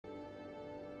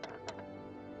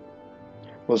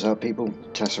What's up, people?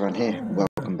 Tasaran here.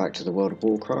 Welcome back to the world of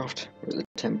Warcraft. We're at the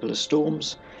Temple of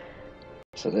Storms.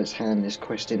 So let's hand this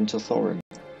quest in to Thorin.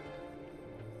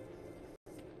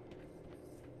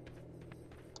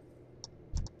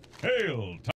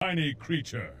 Hail, tiny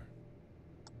creature!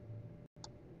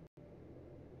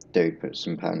 Dude, put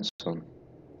some pants on.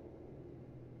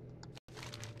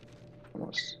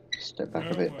 Let's step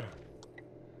back a bit.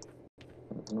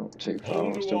 Not too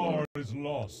far. Ulduar is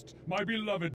lost, my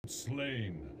beloved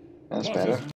slain. That's what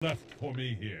better. is left for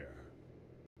me here?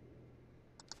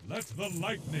 Let the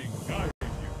lightning guide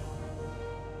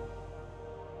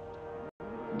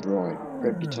you. Right,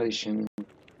 reputation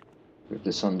with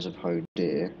the Sons of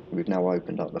Hodir. We've now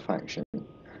opened up the faction, so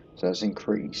that's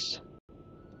increased.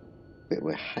 But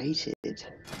we're hated.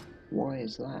 Why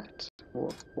is that?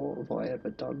 What have I ever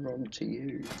done wrong to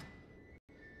you?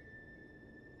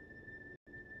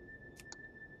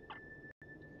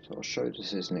 So I'll show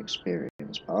this as an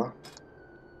experience bar.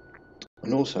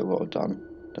 And also what I've done,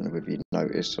 don't know if you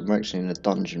noticed, I'm actually in a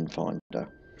dungeon finder. And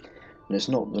it's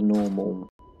not the normal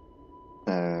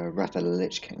Wrath of the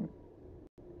Lich King.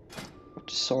 I've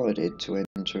decided to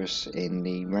enter us in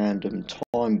the random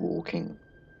Timewalking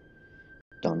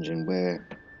Dungeon where,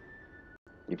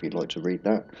 if you'd like to read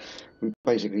that, we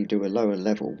basically do a lower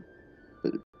level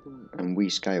and we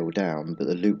scale down, but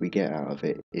the loot we get out of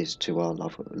it is to our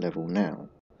level now.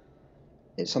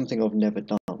 It's something I've never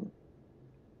done,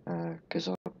 because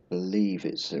I believe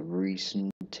it's a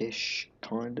recent-ish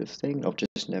kind of thing. I've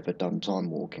just never done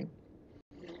time walking.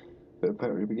 But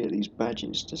apparently we get these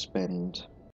badges to spend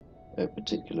at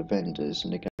particular vendors,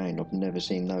 and again, I've never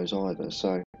seen those either,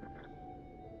 so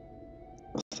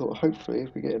I thought hopefully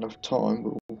if we get enough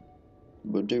time,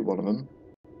 we'll do one of them.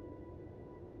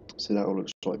 So that all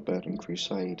looks like Burning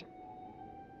Crusade.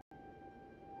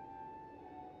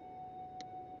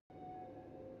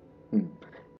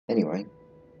 Anyway,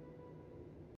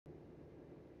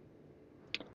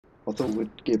 I thought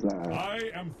we'd give that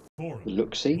a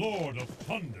look-see. Lord of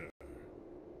Thunder.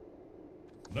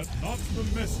 Let not the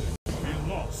message be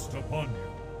lost upon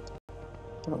you.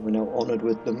 Oh, we're now honoured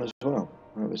with them as well.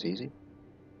 That was easy.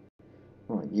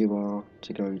 Right, you are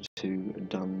to go to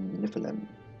Dun-Niflheim.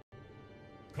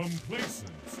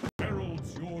 Complacence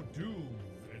heralds your doom,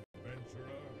 adventurer.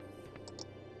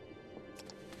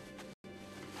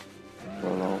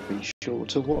 Well, I'll be sure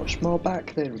to watch my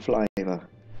back then, Flavour.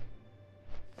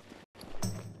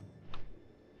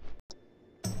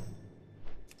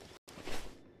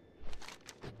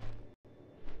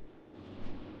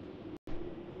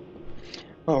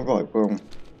 Oh, right, well,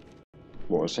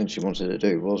 what I essentially wanted to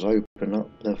do was open up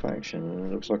the faction, and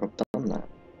it looks like I've done that.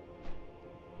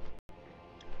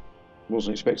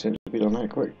 Wasn't expecting it to be done that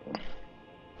quick.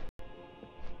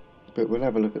 But we'll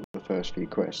have a look at the first few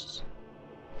quests.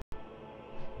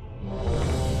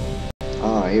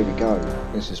 Ah, here we go.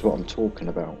 This is what I'm talking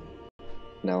about.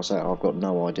 Now, so I've got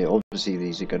no idea. Obviously,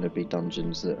 these are going to be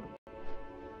dungeons that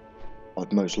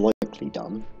I've most likely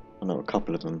done. I know a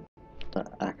couple of them.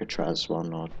 That Arcatraz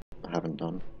one I haven't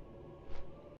done.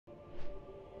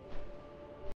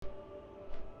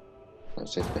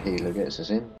 That's if the healer gets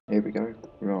us in. Here we go.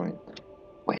 Right.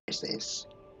 Where's this?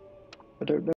 I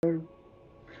don't know.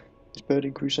 It's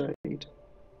Burning Crusade. The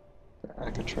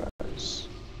Arcatraz.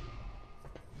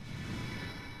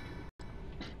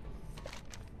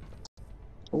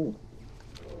 Oh.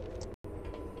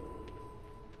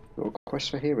 Got a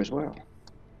quest for here as well.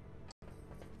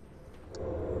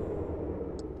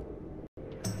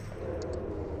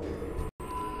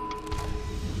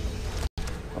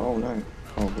 Oh no.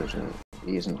 Oh, good.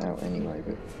 He isn't out anyway,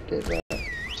 but get that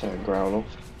turn growl off.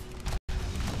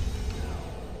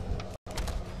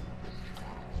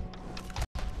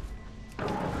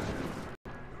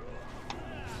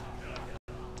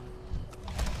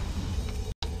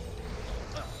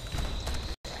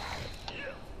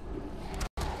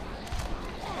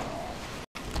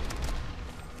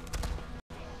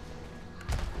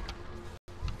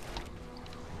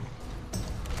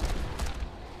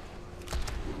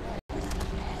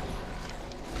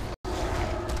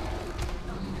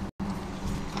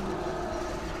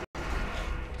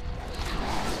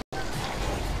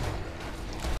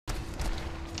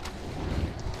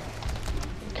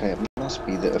 Okay, it must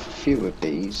be that a few of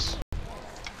these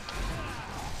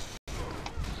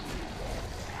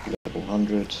level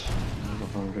 100, level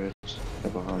 100,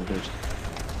 level 100.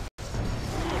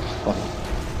 Oh,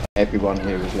 everyone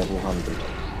here is level 100.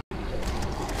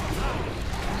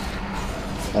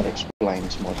 That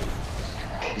explains my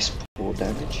piss poor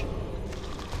damage.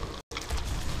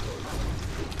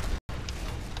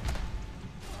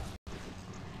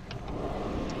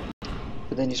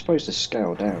 But then you're supposed to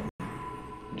scale down.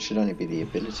 It should only be the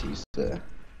abilities that are...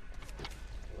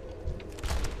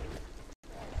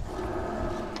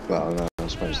 Well, no, I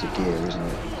suppose the gear, isn't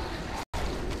it?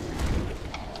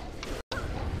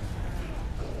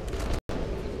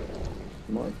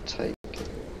 Might take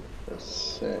a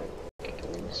sec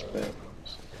to inspect.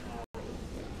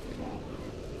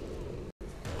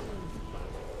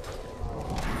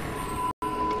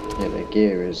 Yeah, the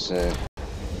gear is...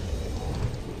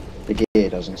 the gear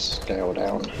doesn't scale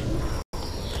down.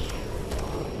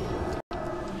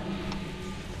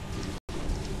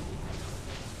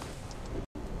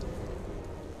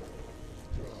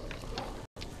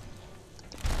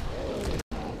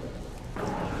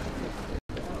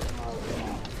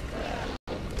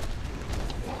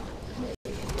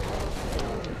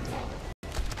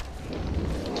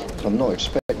 I'm not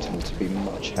expecting to be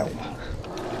much help.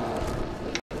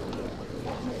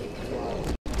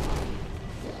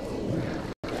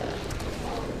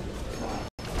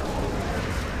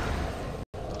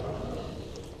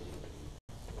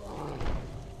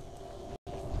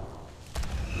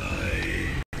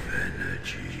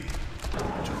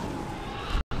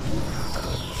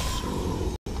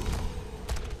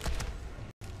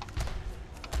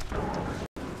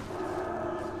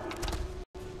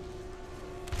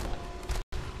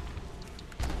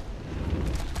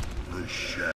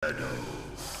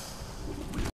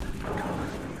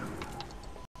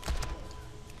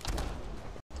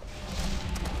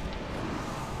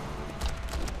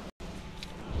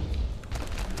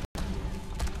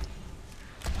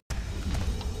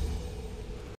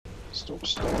 Stop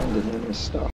standing in this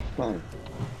stuff, man.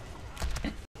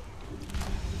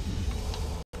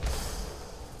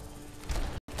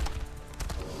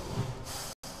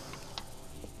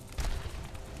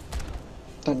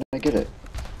 Don't I get it?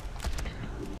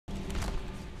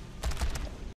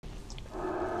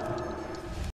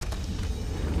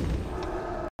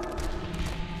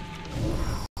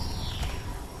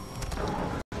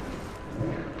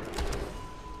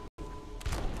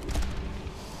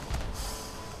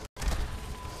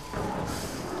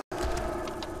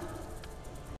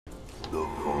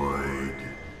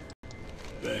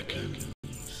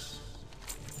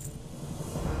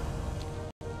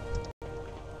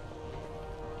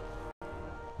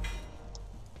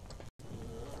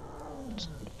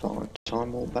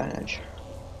 Time or badge.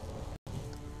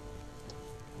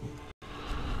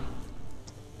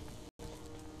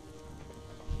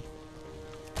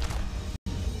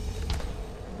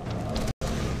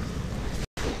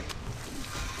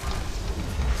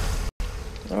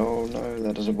 Oh no,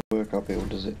 that doesn't work uphill,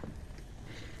 does it?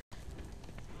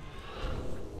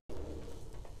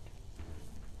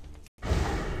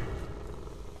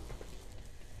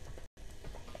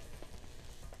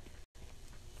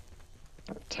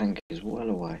 That tank is well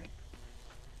away.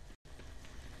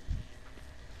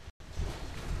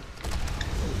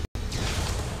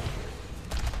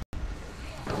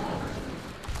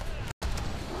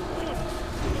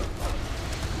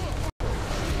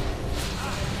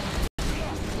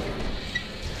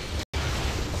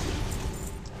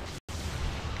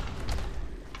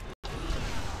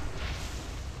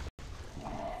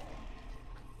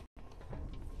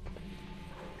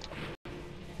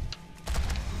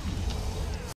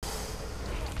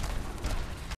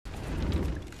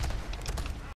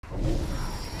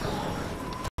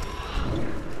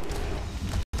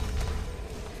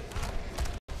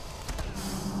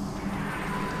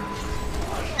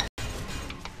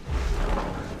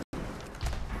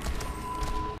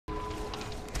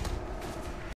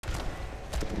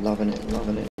 Loving it,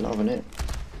 loving it, loving it.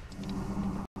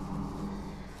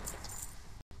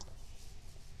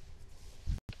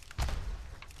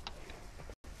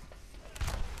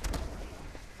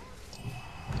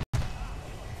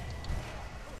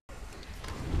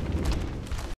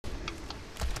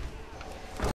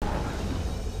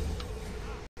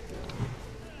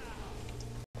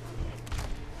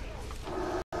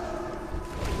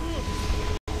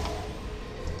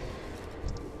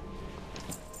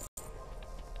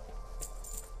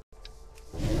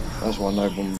 That's why no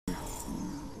one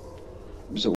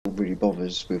sort of really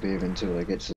bothers with it until they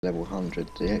get to level 100.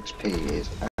 The XP is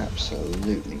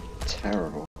absolutely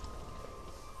terrible.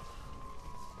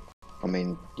 I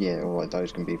mean, yeah, alright,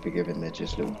 those can be forgiven, they're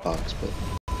just little bugs, but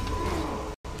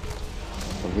I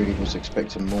really was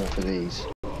expecting more for these.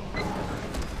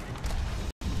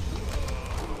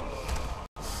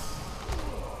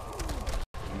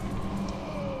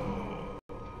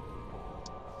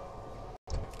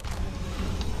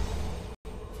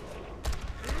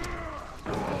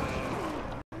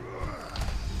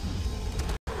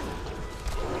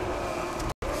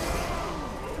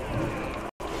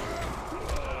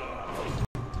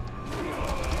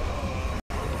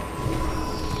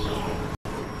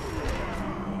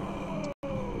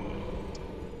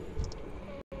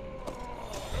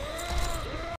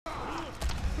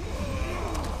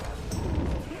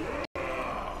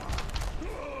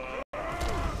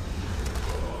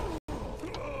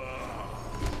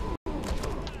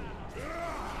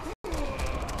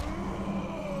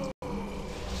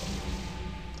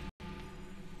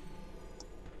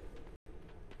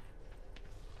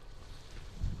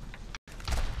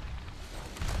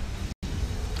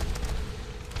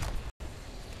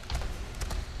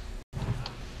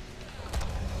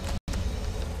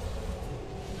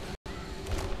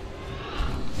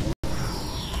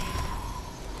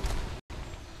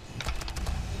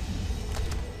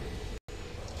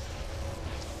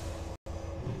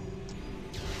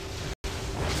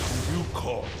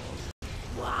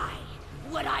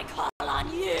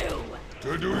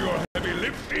 to do your heavy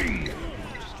lifting.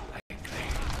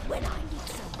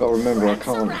 Gotta remember, I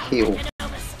can't heal.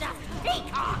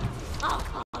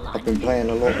 I've been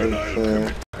playing a lot of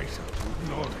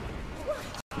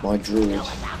my druid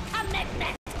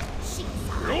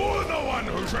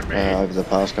over the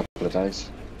past couple of days,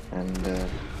 and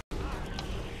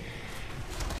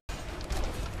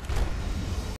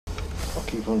I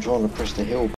keep on trying to press the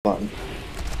heal button.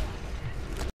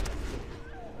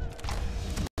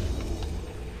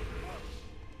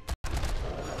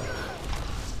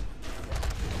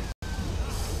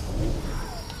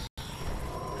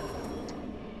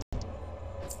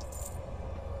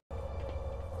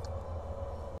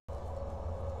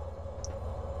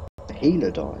 The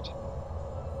healer died.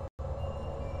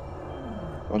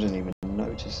 I didn't even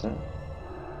notice that.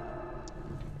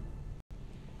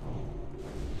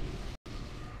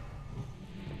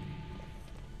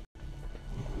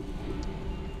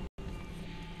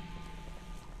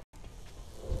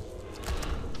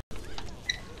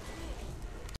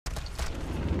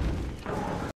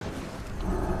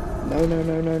 No, no,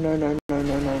 no, no, no, no, no,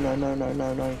 no, no, no, no, no,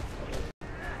 no, no.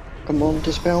 Come on,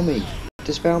 dispel me.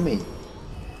 Dispel me.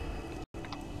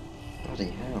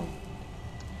 Bloody hell.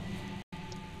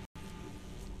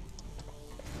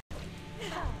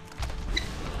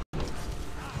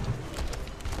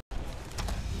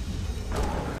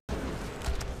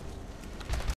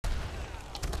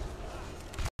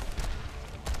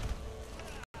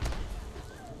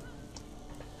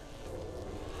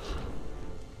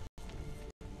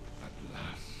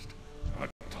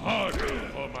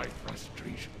 For my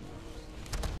frustration.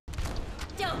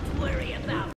 Don't worry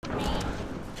about me.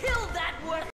 Kill that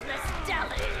worthless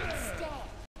Delhi instead.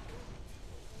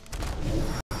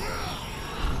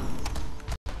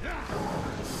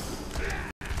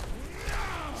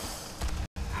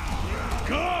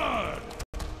 God!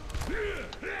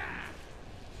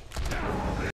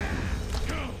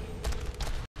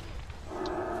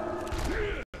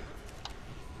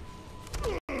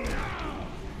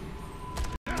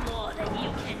 More than you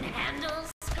can handle,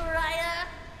 Scryer.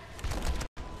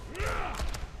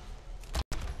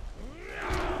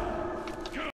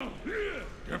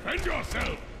 Defend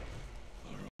yourself!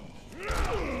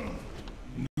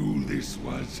 Knew this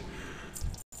was...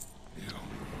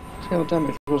 Hell damn,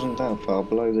 it wasn't that far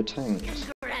below the tanks.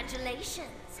 Congratulations.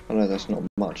 I know that's not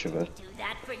much of a Do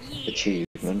that for years.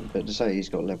 achievement, but to say he's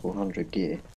got level 100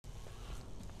 gear.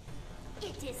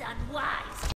 It is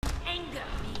unwise to anger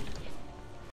me.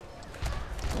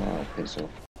 Oh, piss off.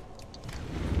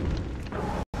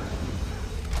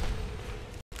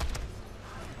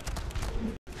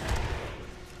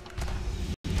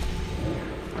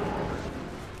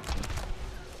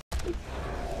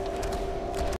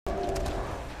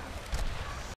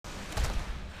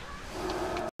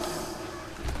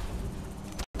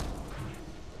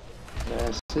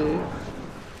 That's it.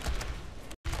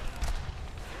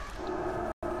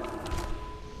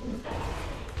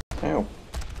 Ow.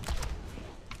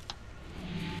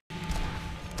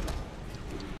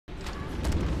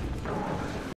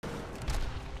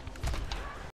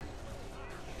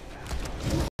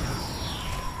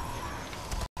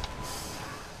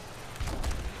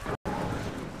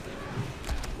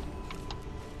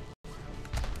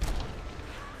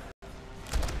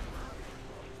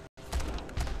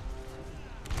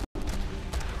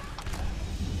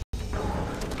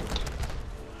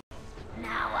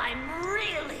 Now I'm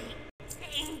really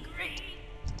angry.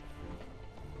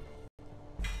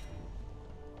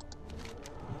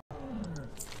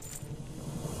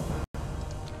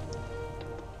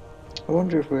 I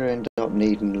wonder if we'll end up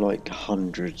needing like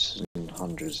hundreds and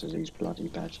hundreds of these bloody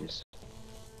badges.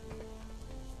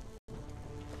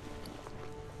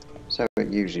 So it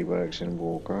usually works in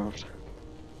Warcraft.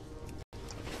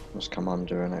 Must come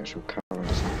under an actual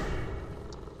currency.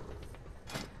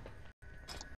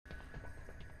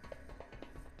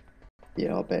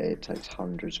 Yeah, I bet it takes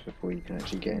hundreds before you can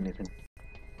actually get anything.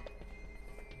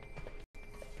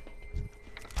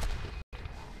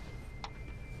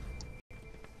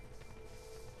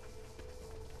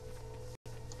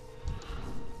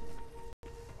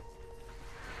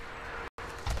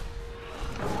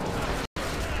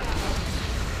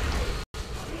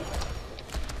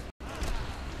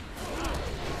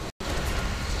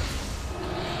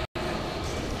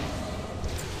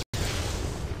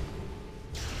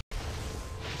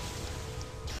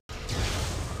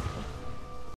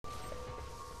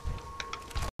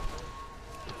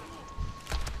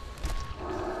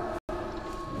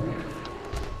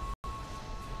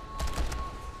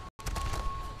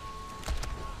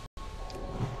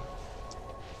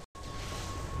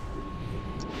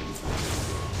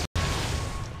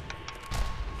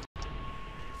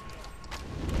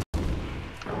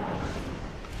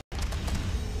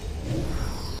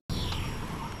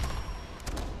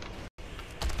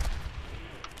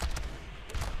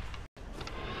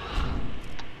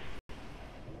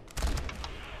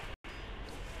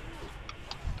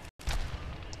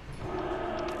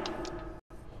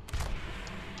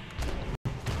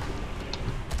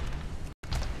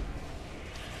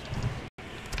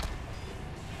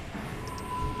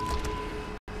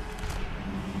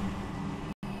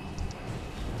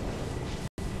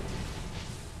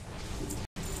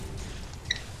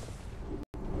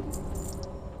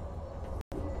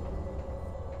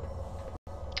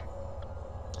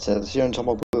 So that's the only time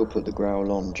I will put the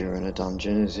growl on during a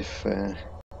dungeon is if the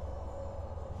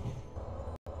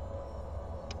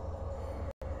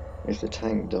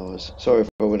tank dies. Sorry if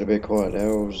I went a bit quiet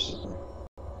there. I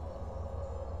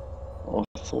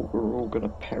thought we were all gonna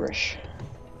perish.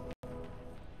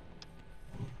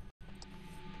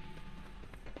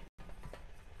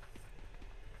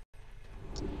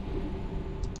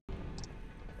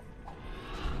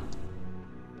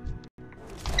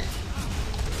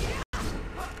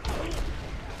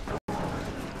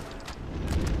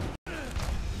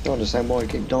 I don't understand why I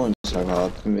keep dying so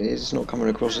hard. It's not coming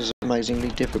across as amazingly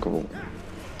difficult.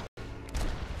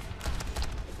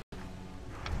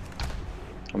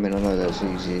 I mean, I know that's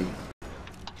easy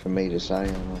for me to say.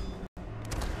 I'm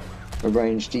a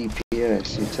ranged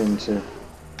DPS, you tend to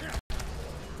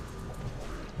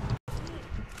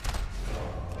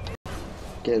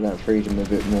get that freedom a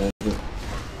bit more, but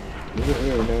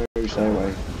no, stay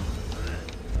away.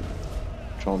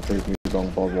 Try and prove me wrong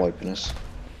by wiping us.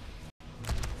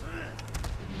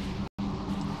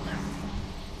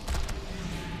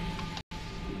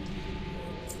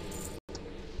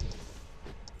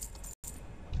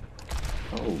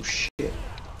 Oh shit.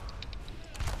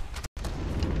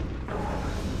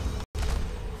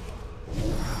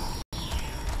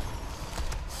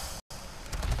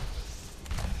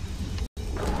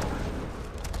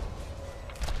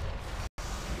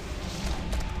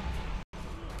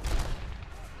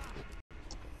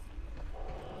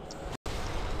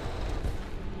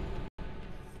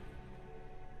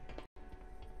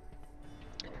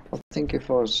 I think if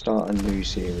I start a new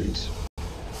series,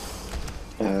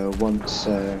 once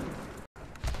my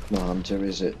hunter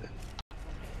is at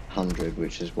 100,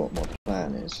 which is what my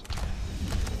plan is,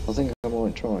 I think I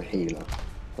might try a healer.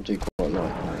 I do quite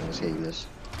like playing as healers.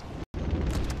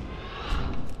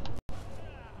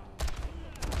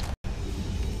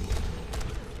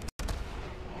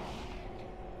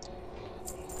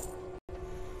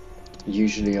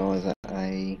 Usually either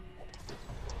a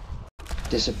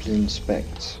discipline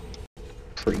spect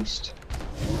priest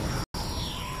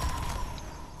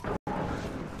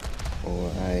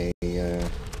or a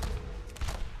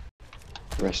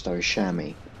resto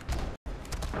chamois.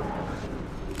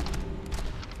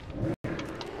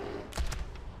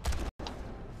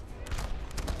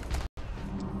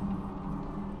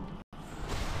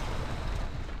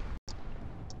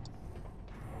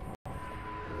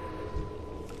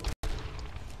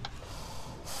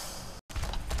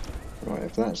 Right,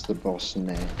 if that's the boss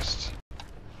next,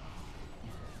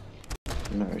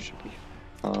 no, it should be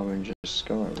Orange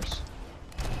Skyrus.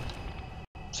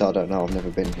 So I don't know, I've never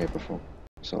been here before,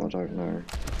 so I don't know.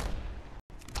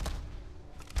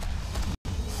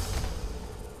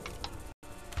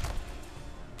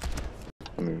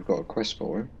 I mean, we've got a quest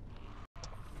for him.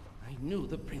 I knew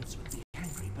the prince would be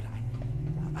angry, but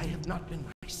I have not been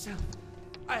myself.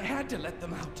 I had to let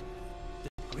them out. The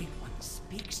Great One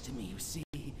speaks to me, you see.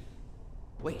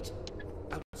 Wait,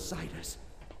 outsiders.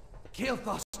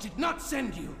 Kael'thas did not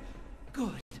send you.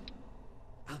 Good.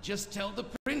 I'll just tell the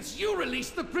prince you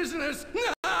released the prisoners.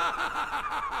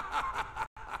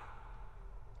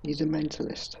 He's a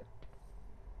mentalist.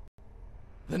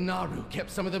 The Naru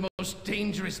kept some of the most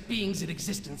dangerous beings in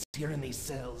existence here in these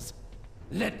cells.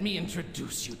 Let me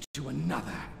introduce you to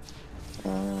another.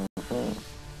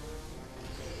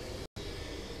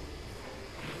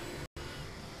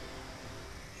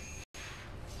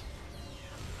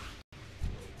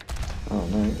 Oh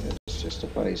no, it's just a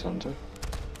phase hunter.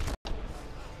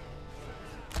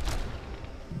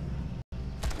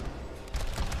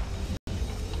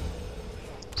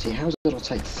 See, how did I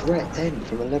take threat then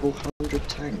from a level 100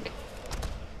 tank?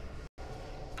 I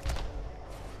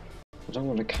don't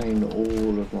want to cane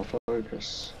all of my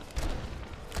focus.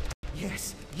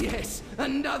 Yes, yes,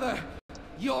 another!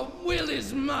 Your will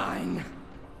is mine!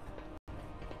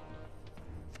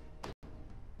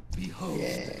 Behold,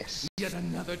 yes. Yet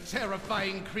another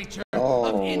terrifying creature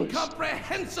of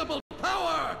incomprehensible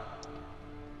power!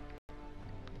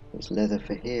 It's leather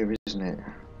for here, isn't it?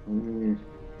 Mm.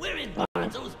 Where in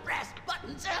bonds those brass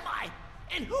buttons am I?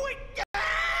 And who it...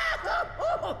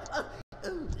 Oh,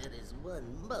 that is one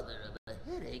mother of a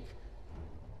headache.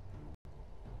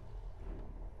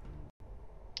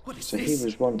 What is So this? he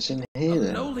was once in here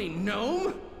then? A lowly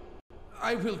gnome?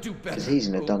 I will do better. Because he's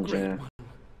in a oh, dungeon Great One.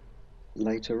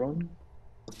 later on.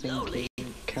 I think Lowly, in I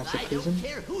Cataclysm. don't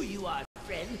care who you are,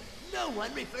 friend. No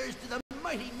one refers to the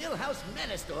mighty Millhouse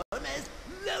Metastorm as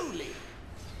lowly.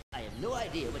 I have no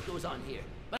idea what goes on here,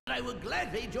 but I will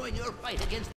gladly join your fight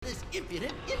against this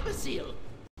impudent imbecile.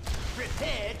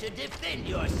 Prepare to defend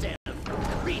yourself,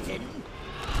 Cretin.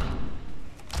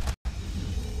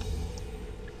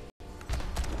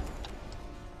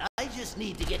 just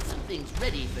need to get some things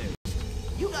ready first.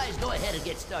 You guys go ahead and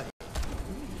get started.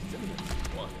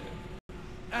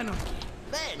 Anarchy.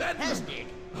 Fantastic.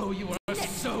 Oh, you are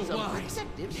so Some wise.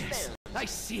 protective Yes, spells. I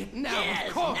see it now, Yes,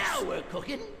 of course. now we're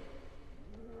cooking.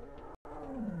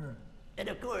 And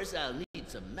of course, I'll need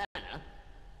some mana.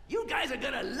 You guys are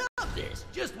gonna love this.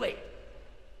 Just wait.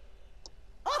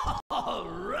 All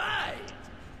right.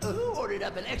 Who ordered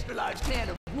up an extra large can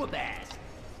of whoop ass?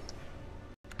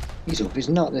 He's off his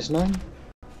nut, this gnome.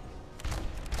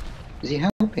 Is he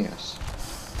helping us?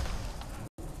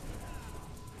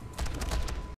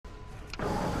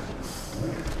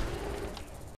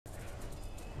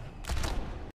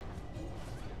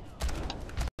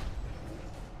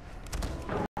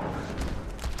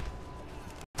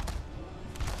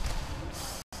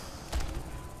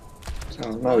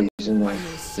 Oh no, he's in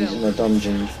the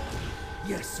dungeon.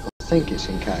 Yes, I think it's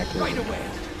in right Cataclysm. away.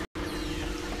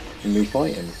 Can we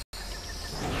fight him?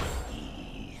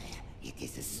 It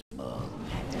is a small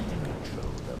matter to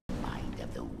control the mind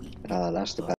of the weak. Ah,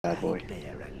 that's the bad boy.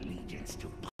 Bear allegiance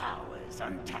to powers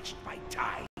untouched by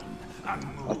time.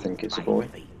 I think it's a boy.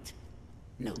 Fate.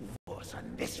 No force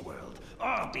on this world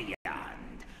or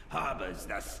beyond harbors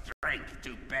the strength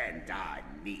to bend on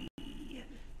me.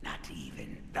 Not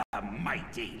even the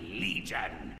mighty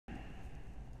Legion.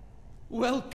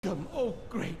 Welcome, oh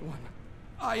great one.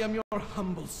 I am your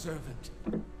humble servant.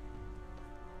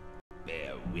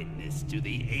 Bear witness to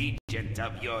the agent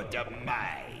of your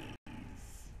demise.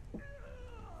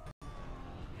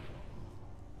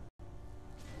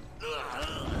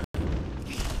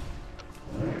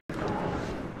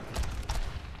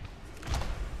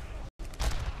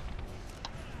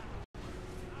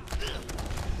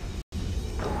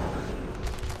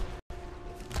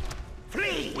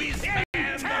 Flee! We span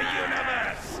the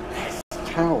universe!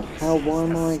 How, why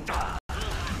am I...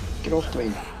 Get off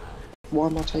me. Why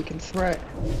am I taking threat?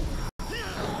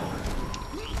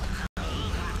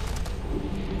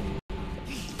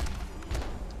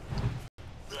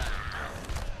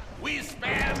 We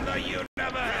span the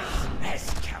universe as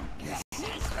countless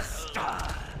as the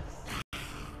stars.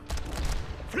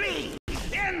 Flee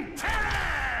in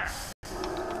terror!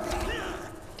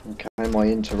 Okay, my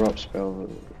interrupt spell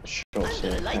shots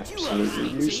are absolutely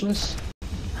useless.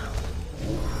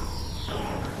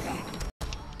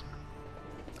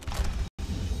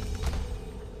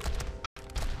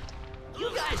 You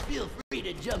guys feel free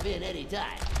to jump in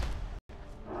anytime.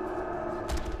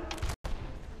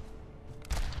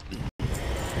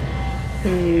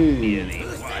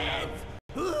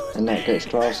 And that gets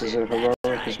classed as a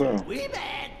heroic as well. We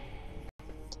bad.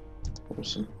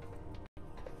 Awesome.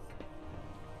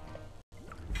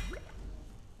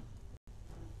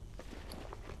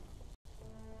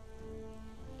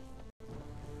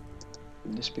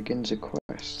 This begins a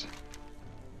quest.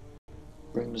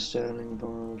 Bring the Sterling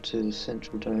Vial to the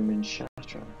central dome in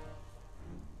Shattra.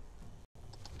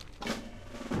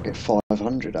 Get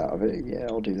 500 out of it, yeah,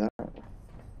 I'll do that.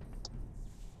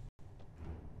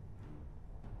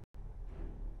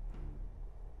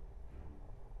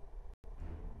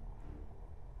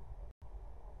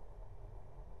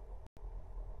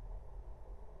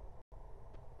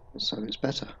 So it's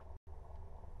better.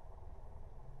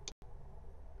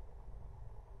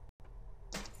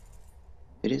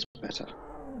 It is better.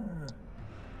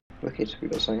 Wicked, we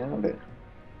got something out of it.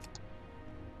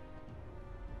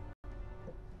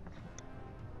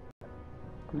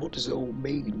 What does it all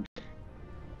mean?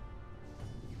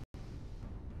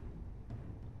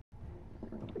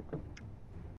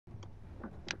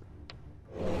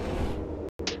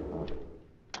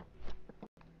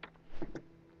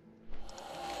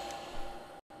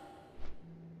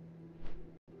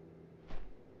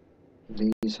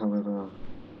 These, however,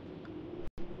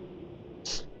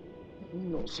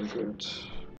 not so good.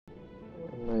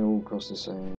 And they all cost the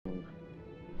same.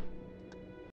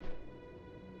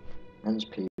 And it's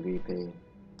PvP.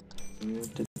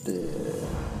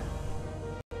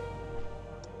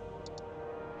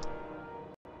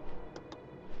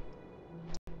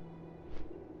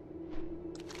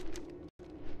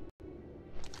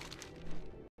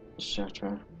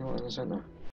 Shattra. What is that now?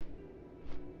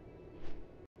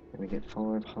 We get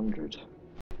 500.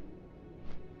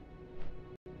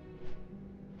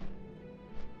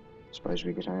 Suppose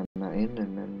we could hand that in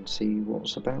and then see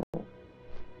what's about.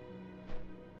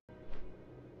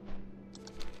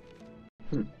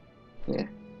 Yeah.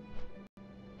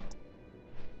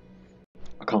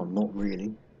 I can't not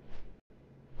really.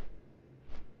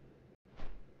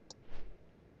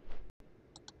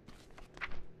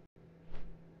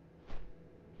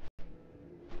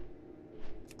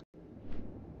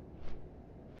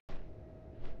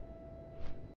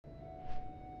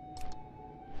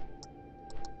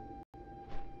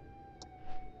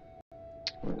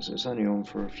 Right, so it's only on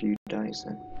for a few days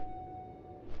then.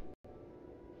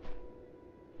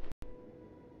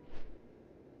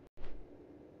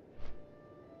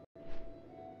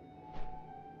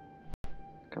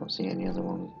 Can't see any other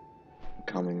one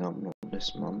coming up, not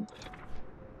this month.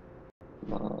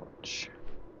 March.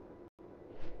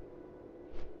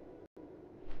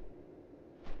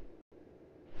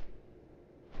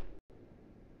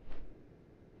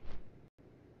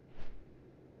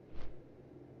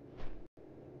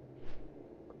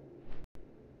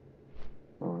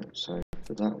 Right, so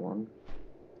for that one,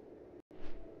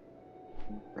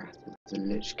 Wrath of the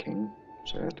Lich King,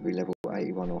 so you have to be level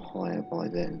 81 or higher by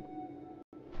then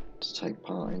to take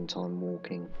part in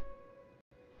Timewalking.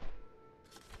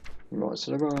 Right,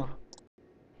 so there are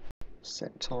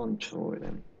set times for it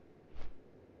then.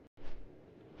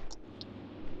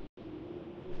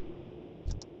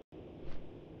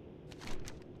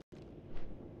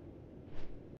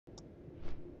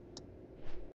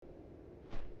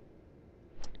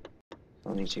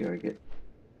 I need to go get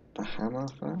the hammer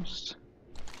first.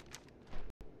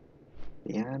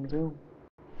 The anvil.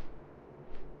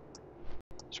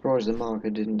 Surprised the marker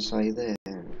didn't say there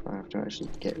if I have to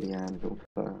actually get the anvil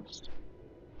first.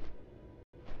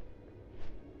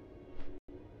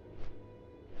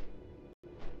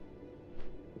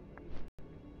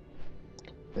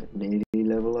 But nearly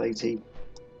level 80.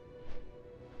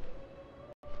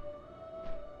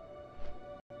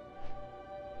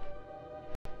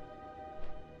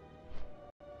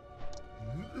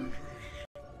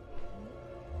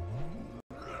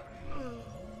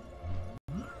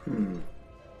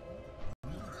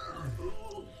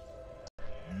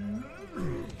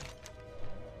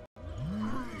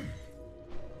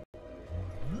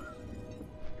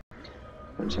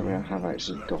 Don't tell me I have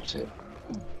actually got it.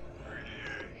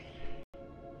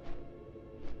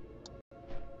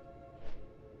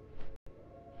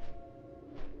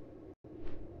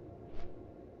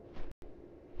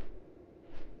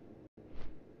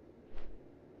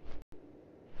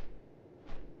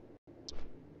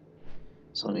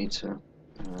 So I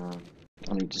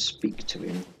need to speak to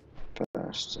him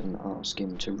first and ask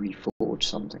him to reforge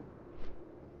something.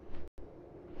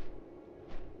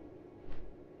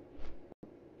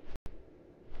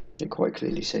 It quite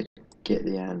clearly said, get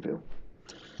the anvil.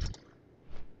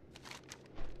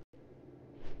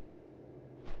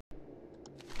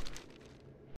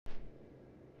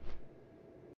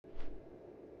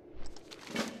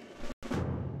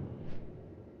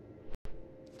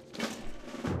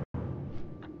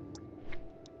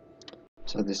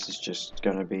 So this is just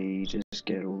going to be just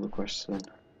get all the quests then.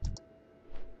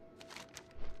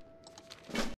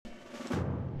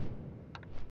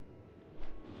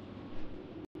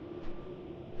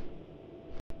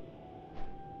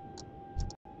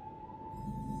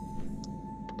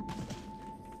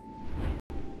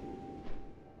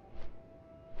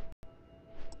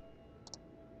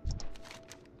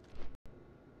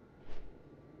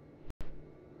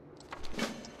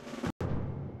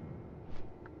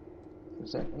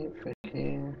 Is that it for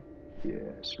here?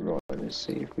 Yes, right, let's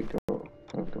see if we got,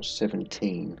 I've got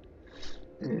 17.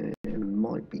 It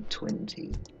might be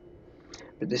 20.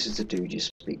 But this is the dude you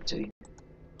speak to.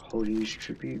 Hodir's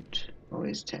tribute. Oh,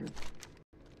 it's 10.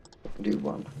 I can do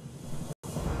one.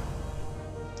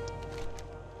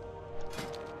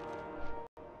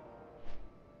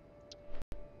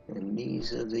 And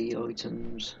these are the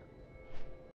items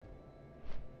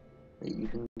that you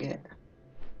can get.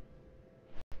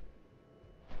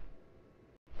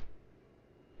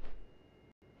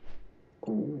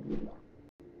 Oh,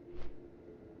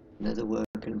 leatherwork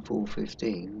and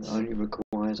 415 only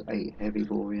requires 8 heavy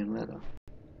Borean leather.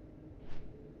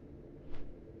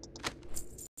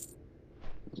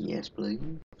 Yes, please.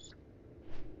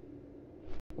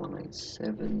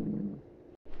 187.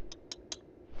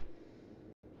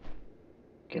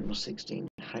 Get my 16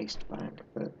 haste back,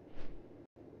 but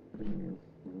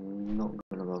not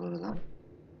gonna bother with that.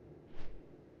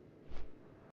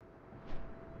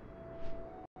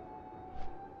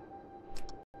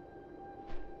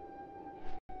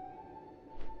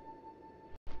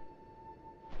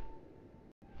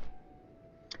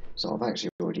 So I've actually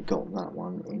already got that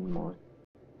one in my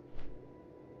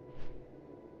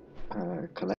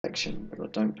collection, but I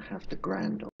don't have the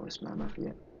Grand Ice Mammoth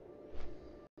yet.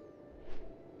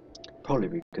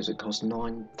 Probably because it costs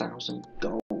 9,000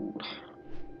 gold.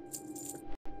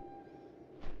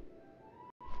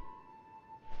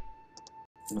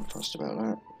 Not fussed about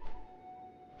that.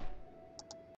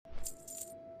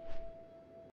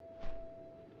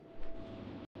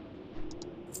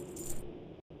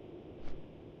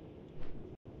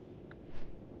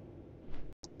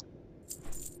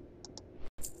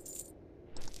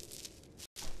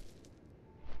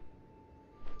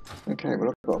 Okay, well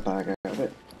I've got a bag out of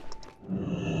it.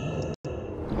 Oh,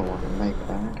 I can make a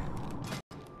bag.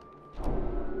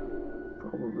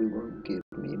 Probably won't give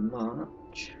me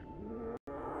much.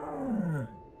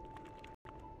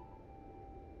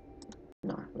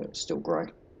 No, it's still grey.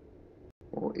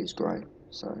 Or it is grey,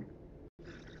 so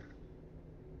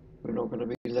we're not going to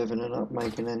be levelling up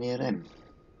making any of them.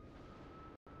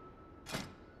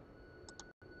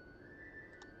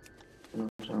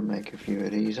 So I'll make a few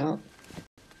of these up.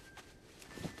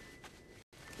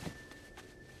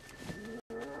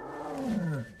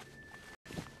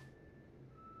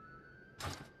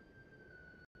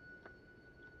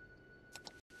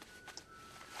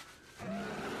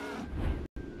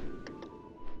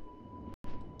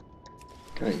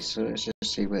 Okay, so let's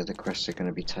just see where the quests are going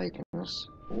to be taking us.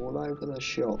 All over the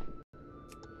shop.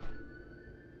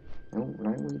 Oh, no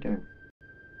we don't.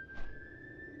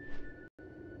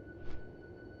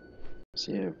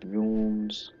 See here,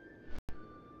 Bjorn's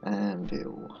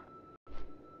Anvil.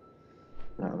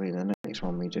 That'll be the next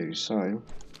one we do. So,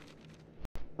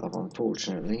 I've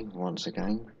unfortunately, once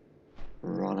again,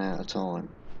 run out of time.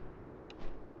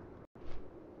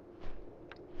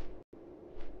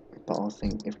 But I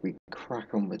think if we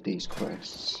crack on with these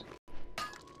quests,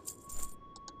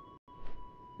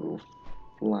 we'll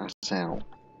flat out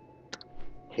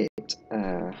hit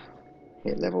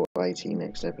level 80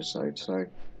 next episode. So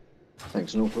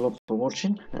thanks an awful lot for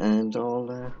watching, and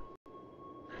I'll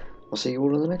see you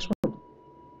all in the next one.